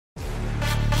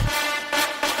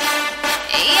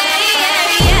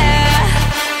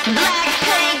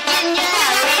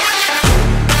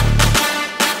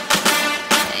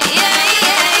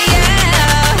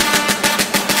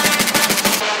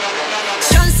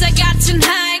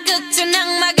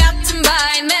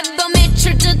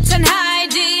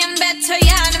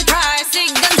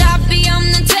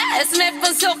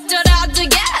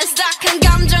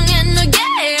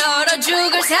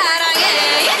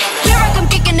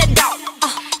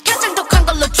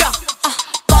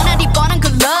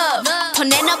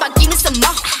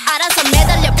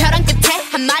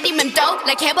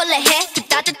시작해볼래 해 그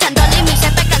따뜻한 떨림이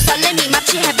새빨간 설렘이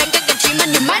마치 해변가겠지만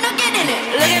you might not get in it.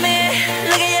 Look at me,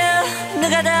 look at you.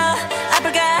 누가 더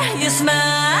아플까? You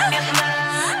smile.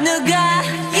 누가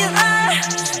you are.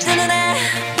 두 눈에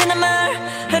피눈물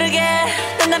흐르게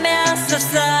된다면 so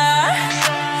sorry.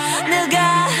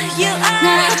 누가 you are.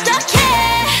 나 어떡해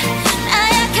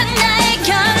나약한 나에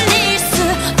견딜 수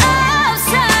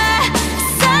없어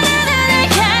서로를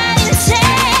가린 채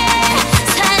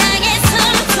사랑의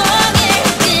숨통을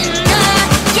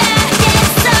끊어야겠어.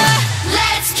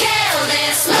 Let's kill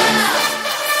this love.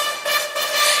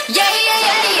 Yeah yeah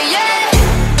yeah yeah yeah.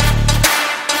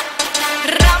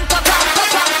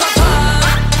 람파파파파파파.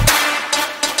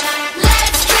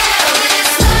 Let's kill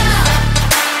this love.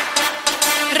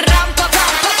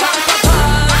 람파파파파파파.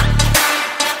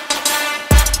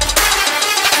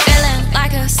 Feeling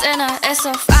like a sinner, it's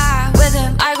so far with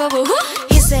him. I go boo hoo.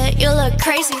 He said you look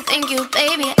crazy, thank you,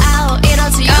 baby. I'll eat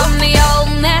all to you. Got me all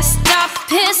messed up.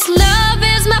 His love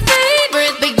is my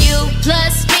favorite, but you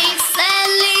plus me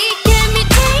sadly can be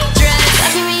dangerous.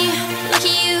 Lucky me,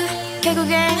 lucky you.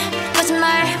 결국엔 거짓말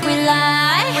we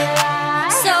lie.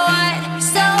 So what,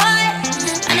 so what?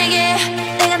 만약에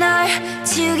내가 널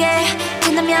지우게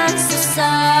된다면 so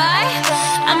sorry.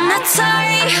 I'm not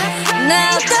sorry.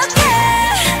 나 어떡해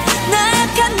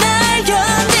나약한 날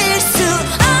견딜 수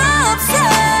없어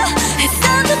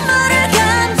했던 눈물을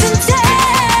감춘 채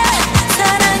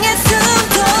사랑의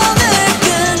숨통을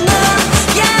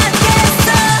끊어야겠어.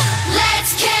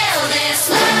 Let's kill this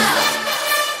love.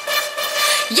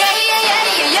 Yeah yeah yeah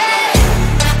yeah yeah.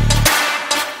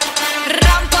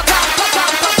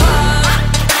 람파파파파파파.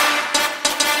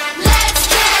 Let's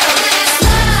kill this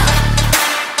love.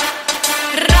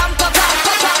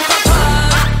 람파파파파파파.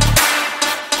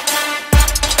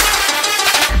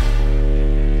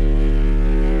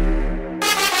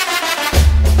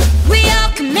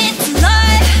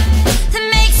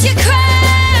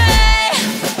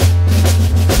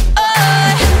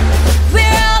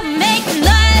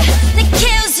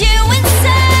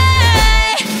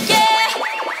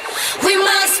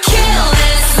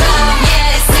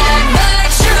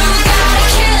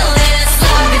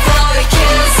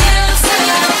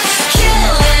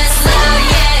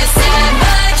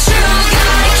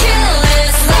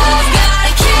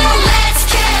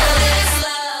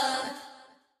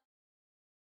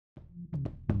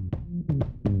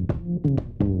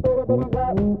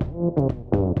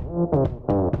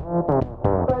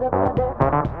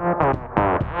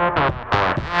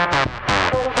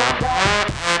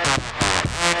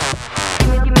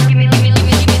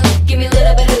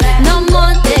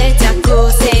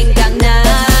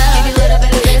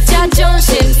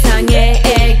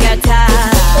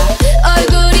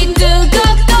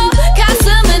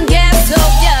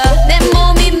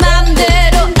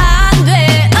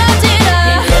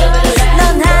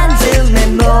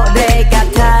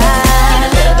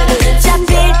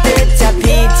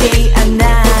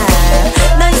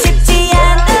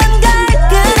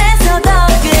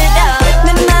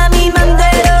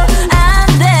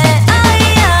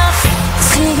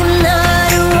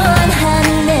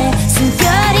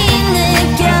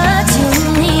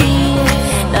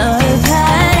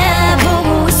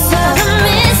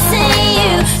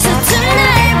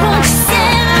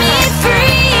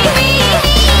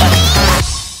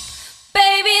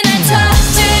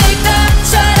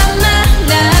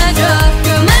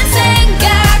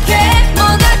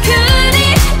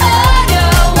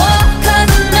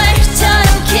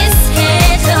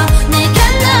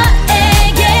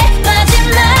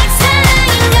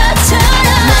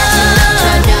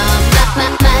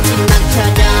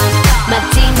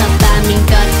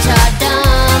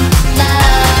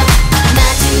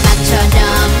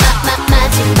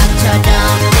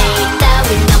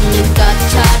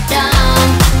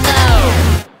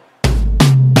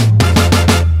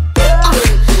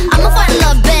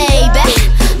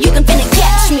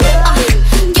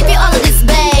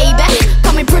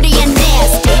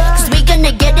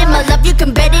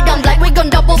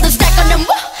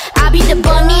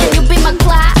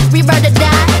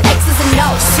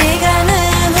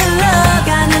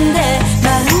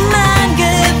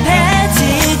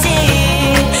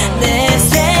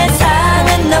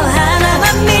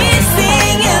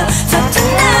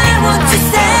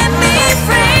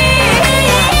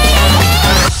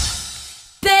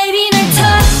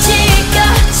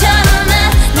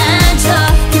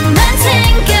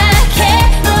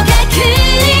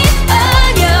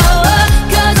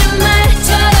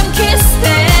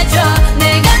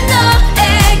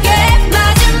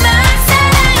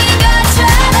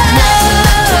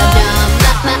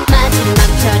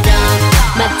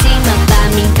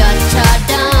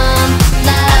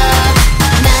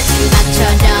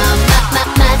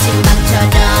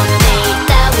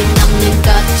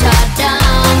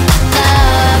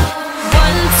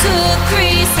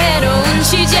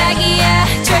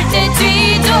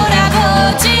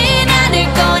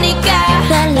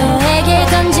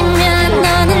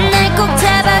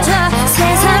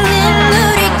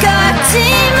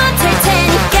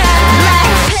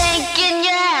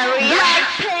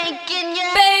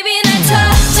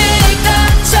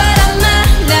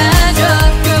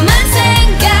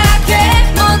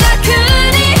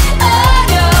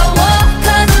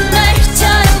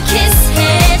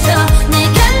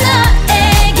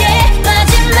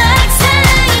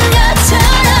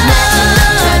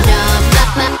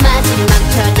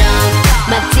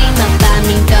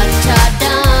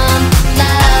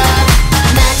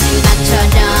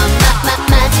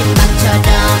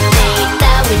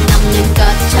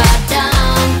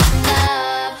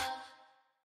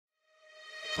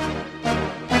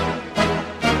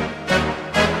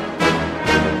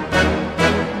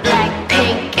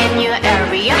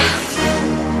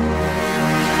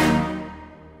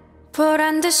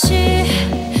 보란듯이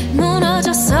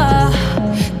무너졌어.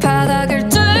 바닥을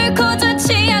뚫고 저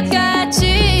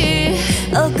지하까지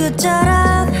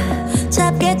엊그처럼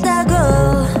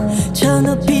잡겠다고 저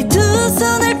높이 두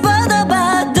손을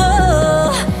뻗어봐도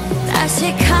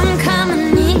다시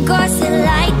캄캄한 이곳에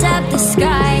light up the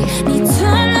sky. 네 두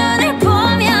눈을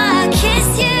보며 I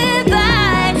kiss you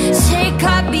bye.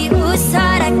 실컷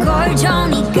비웃어라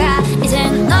꼴좋으니까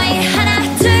이젠 너희 하나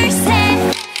둘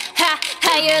셋.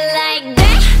 How you like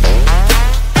that?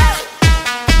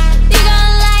 You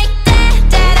gon' like that?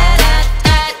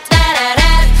 Da-da-da-da-da-da-da.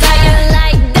 How you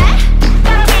like that?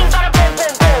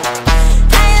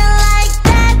 How you like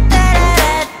that?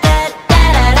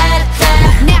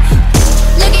 Da-da-da-da-da-da-da. Now,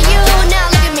 look at you, now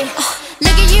look at me.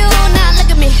 Look at you, now look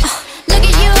at me. Look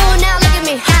at you, now look at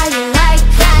me. How you like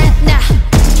that? Now,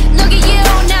 look at you,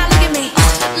 now look at me.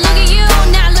 Look at you,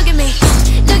 now look at me.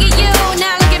 Look at you,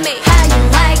 now look at me. How you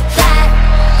like that?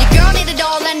 Your girl need it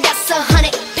all and that's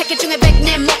 100. 패킷 중에 100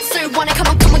 내 몫을 원해. Come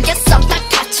on, come on, get some. 딱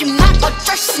같지만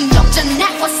어쩔 순 없잖아.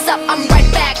 What's up? I'm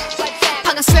right back.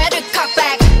 방금 sweater cock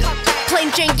back. Plain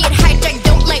drink it hijack.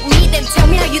 Don't like me, then tell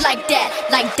me how you like that,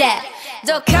 like that.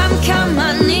 더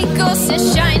캄캄한 이곳에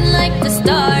shine like the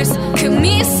stars. 그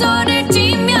미소를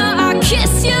띠며 I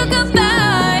kiss you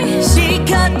goodbye.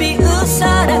 실컷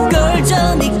비웃어라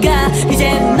꼴좋으니까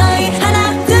이제 너희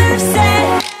하나 둘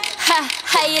셋.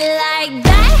 How you like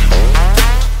that?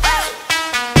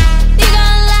 You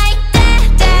gon' like that?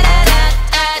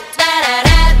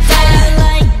 Da-da-da-da-da-da-da. How you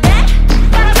like that?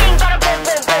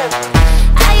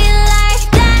 How you like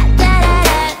that?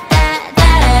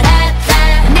 Da-da-da-da-da-da-da.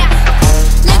 Now,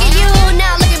 look at you,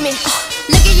 now look at me.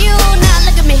 Look at you, now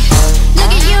look at me.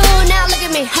 Look at you, now look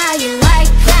at me. How you like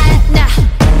that? Now,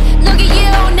 look at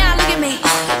you, now look at me.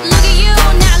 Look at you,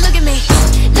 now look at me.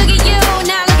 Look at you,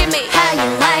 now look at me. How you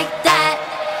like that?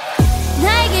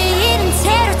 나에게 이른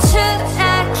채로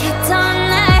추락했던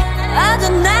날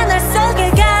어두운 하늘 속에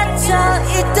갇혀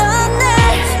있던 날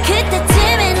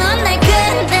그때쯤에 넌 날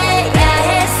끝내야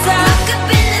했어. Look up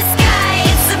in the sky,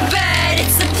 it's a bird,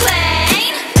 it's a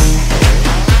plane.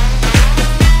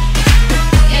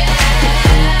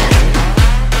 Yeah.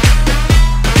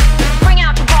 Bring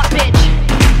out the boss, bitch.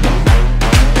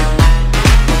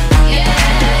 Yeah.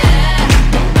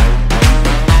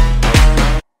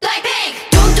 Like pink.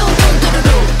 Dum dum dum dum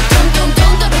dum dum dum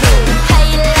dum dum dum. How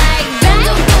you like that? Dum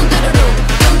dum dum dum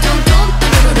dum dum dum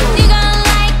dum dum. You gon'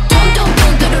 like that? Dum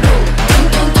dum dum dum dum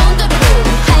dum dum dum dum.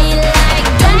 How you like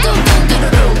that? Dum dum dum dum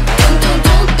dum dum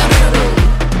dum dum dum.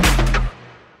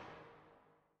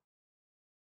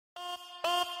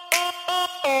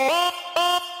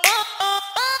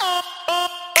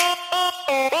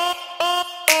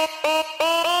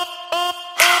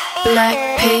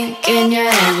 Blackpink in your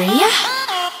area.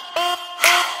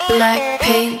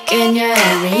 Blackpink in your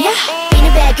area. Being a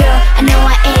bad girl, I know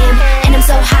I am. And I'm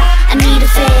so hot, I need a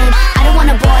fan. I don't want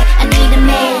a boy, I need a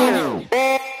man.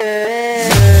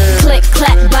 Click,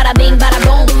 clack, bada bing, bada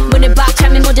boom. 문을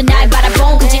박차면 모두 날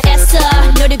바라본. 굳이 애써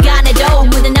노력 안 해도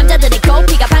모든 남자들의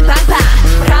코피가 팡팡팡.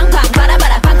 팡팡,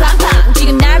 바라바라, 팡팡팡.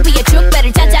 지금 날 위해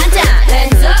축배를 짠짠짠.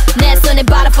 Hands up. 내 손에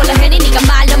butterfly 흔히 네가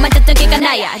말로만 듣던 걔가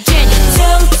나야. Jenny.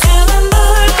 춤추는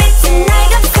불빛이 날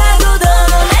감싸고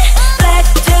도네. Black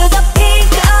to the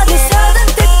pink 어디서든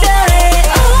특별해.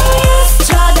 Oh yes.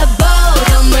 쳐다보던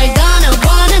we're gonna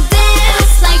wanna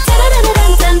dance like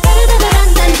따라라란딴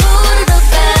따라라란딴 부르도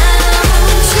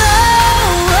bounce.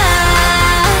 좋아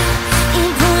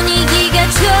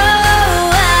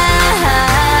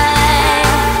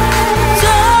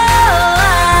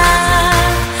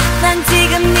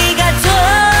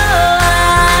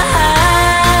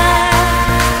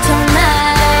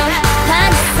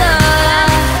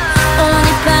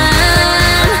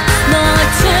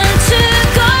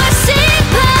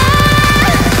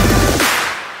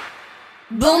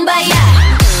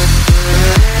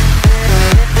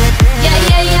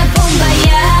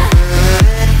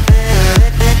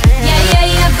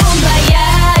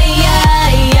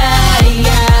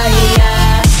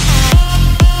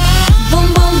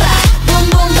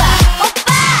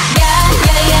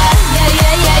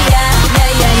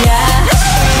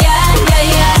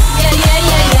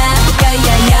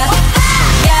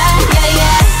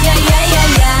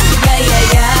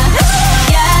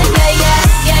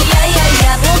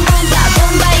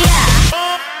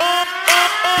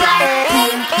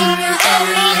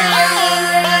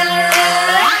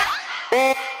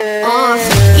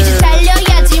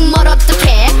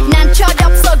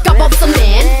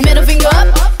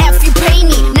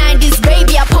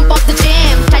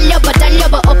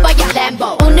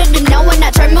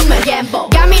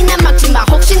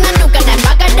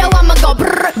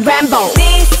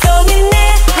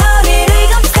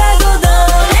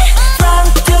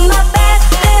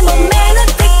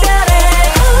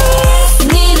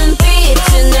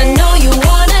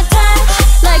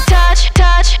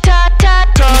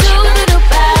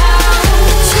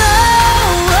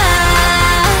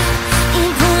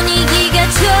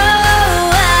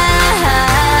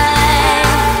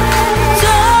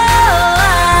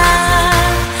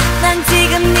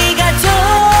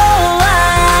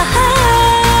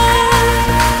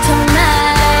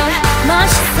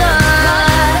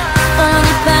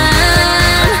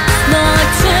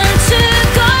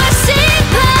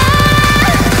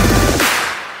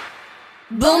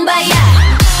Boom, baya.